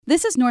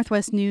This is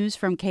Northwest News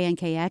from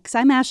KNKX.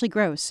 I'm Ashley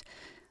Gross.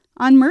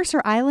 On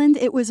Mercer Island,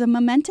 it was a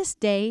momentous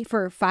day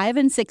for 5-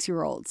 and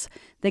 6-year-olds.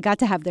 They got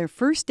to have their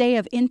first day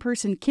of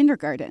in-person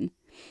kindergarten.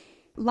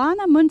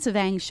 Lana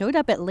Munsavang showed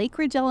up at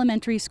Lakeridge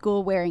Elementary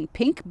School wearing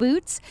pink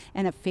boots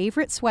and a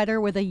favorite sweater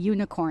with a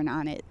unicorn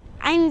on it.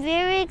 I'm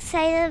very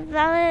excited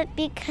about it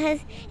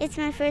because it's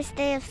my first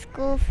day of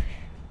school.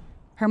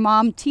 Her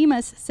mom,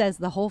 Timas, says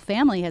the whole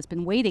family has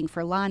been waiting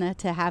for Lana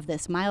to have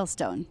this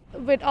milestone.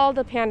 With all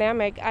the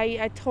pandemic,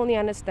 I totally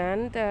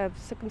understand the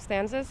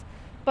circumstances,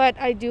 but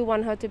I do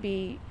want her to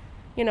be,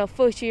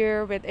 first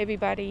year with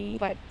everybody.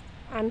 But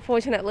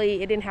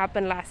unfortunately, it didn't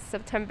happen last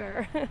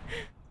September.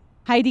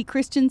 Heidi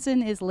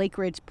Christensen is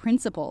Lakeridge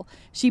principal.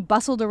 She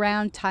bustled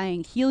around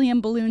tying helium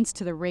balloons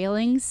to the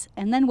railings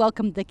and then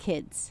welcomed the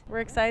kids. We're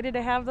excited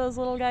to have those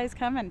little guys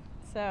coming,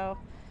 so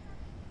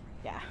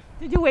yeah.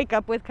 Did you wake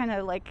up with kind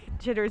of like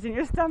jitters in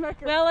your stomach?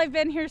 Well, I've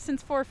been here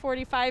since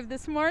 4:45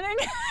 this morning.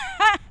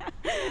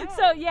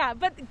 So yeah,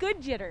 but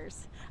good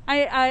jitters.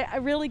 I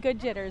really good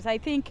jitters. I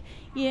think,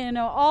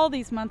 all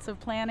these months of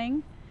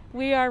planning,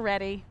 we are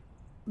ready.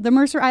 The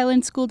Mercer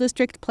Island School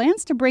District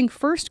plans to bring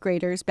first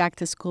graders back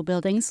to school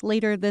buildings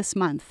later this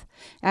month.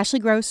 Ashley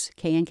Gross,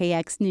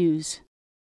 KNKX News.